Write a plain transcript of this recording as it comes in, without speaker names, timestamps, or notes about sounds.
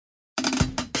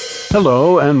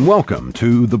Hello and welcome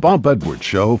to The Bob Edwards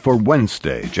Show for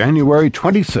Wednesday, January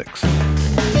 26th.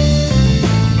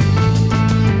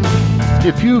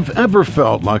 If you've ever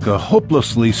felt like a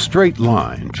hopelessly straight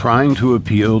line trying to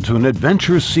appeal to an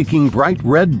adventure-seeking bright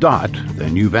red dot,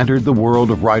 then you've entered the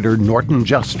world of writer Norton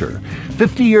Juster.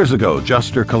 50 years ago,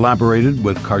 Juster collaborated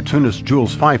with cartoonist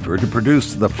Jules Feiffer to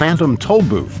produce The Phantom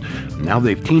Tollbooth. Now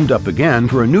they've teamed up again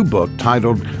for a new book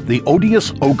titled The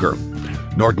Odious Ogre.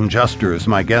 Norton Juster is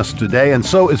my guest today, and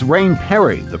so is Rain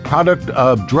Perry, the product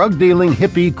of drug-dealing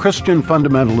hippie Christian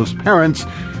fundamentalist parents,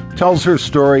 tells her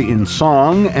story in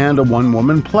song and a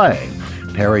one-woman play.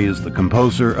 Perry is the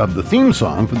composer of the theme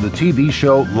song for the TV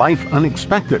show Life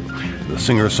Unexpected. The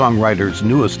singer-songwriter's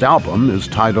newest album is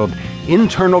titled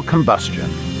Internal Combustion.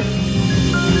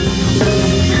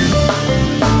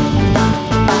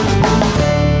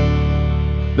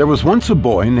 There was once a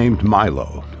boy named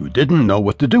Milo who didn't know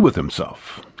what to do with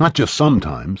himself. Not just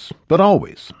sometimes, but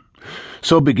always.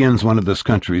 So begins one of this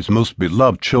country's most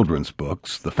beloved children's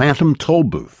books, The Phantom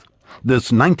Tollbooth.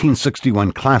 This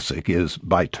 1961 classic is,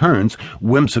 by turns,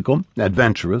 whimsical,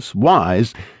 adventurous,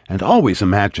 wise, and always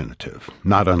imaginative,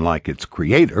 not unlike its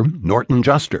creator, Norton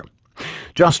Juster.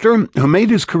 Juster, who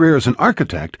made his career as an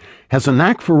architect, has a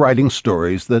knack for writing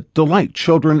stories that delight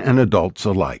children and adults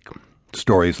alike.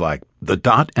 Stories like The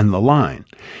Dot and the Line,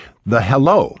 The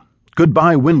Hello,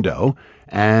 Goodbye Window,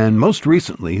 and most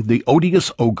recently, The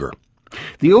Odious Ogre.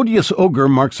 The Odious Ogre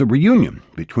marks a reunion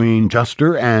between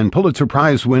Juster and Pulitzer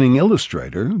Prize-winning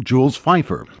illustrator Jules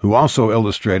Feiffer, who also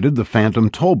illustrated The Phantom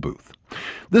Tollbooth.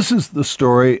 This is the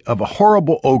story of a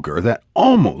horrible ogre that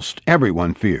almost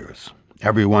everyone fears.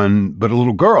 Everyone but a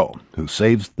little girl who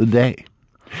saves the day.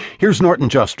 Here's Norton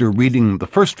Juster reading the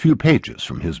first few pages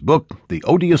from his book, The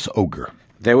Odious Ogre.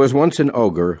 There was once an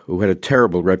ogre who had a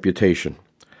terrible reputation.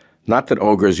 Not that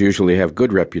ogres usually have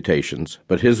good reputations,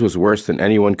 but his was worse than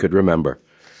anyone could remember,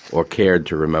 or cared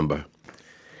to remember.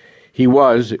 He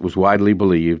was, it was widely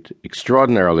believed,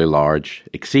 extraordinarily large,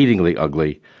 exceedingly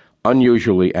ugly,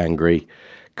 unusually angry,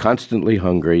 constantly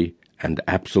hungry, and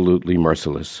absolutely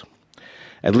merciless.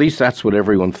 At least that's what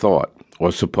everyone thought,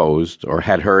 or supposed, or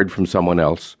had heard from someone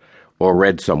else, or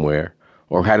read somewhere,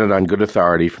 or had it on good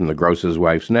authority from the grocer's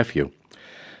wife's nephew.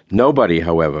 Nobody,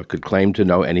 however, could claim to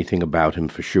know anything about him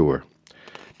for sure.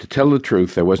 To tell the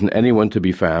truth, there wasn't anyone to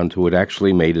be found who had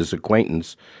actually made his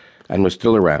acquaintance and was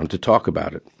still around to talk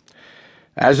about it.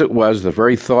 As it was, the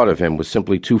very thought of him was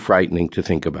simply too frightening to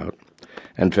think about.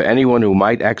 And for anyone who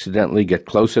might accidentally get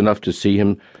close enough to see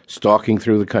him stalking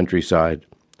through the countryside,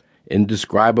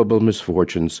 indescribable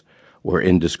misfortunes were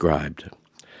indescribed.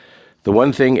 The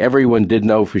one thing everyone did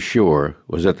know for sure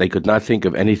was that they could not think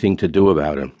of anything to do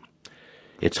about him.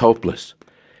 It's hopeless.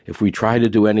 If we try to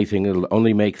do anything, it'll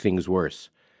only make things worse.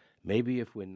 Maybe if we're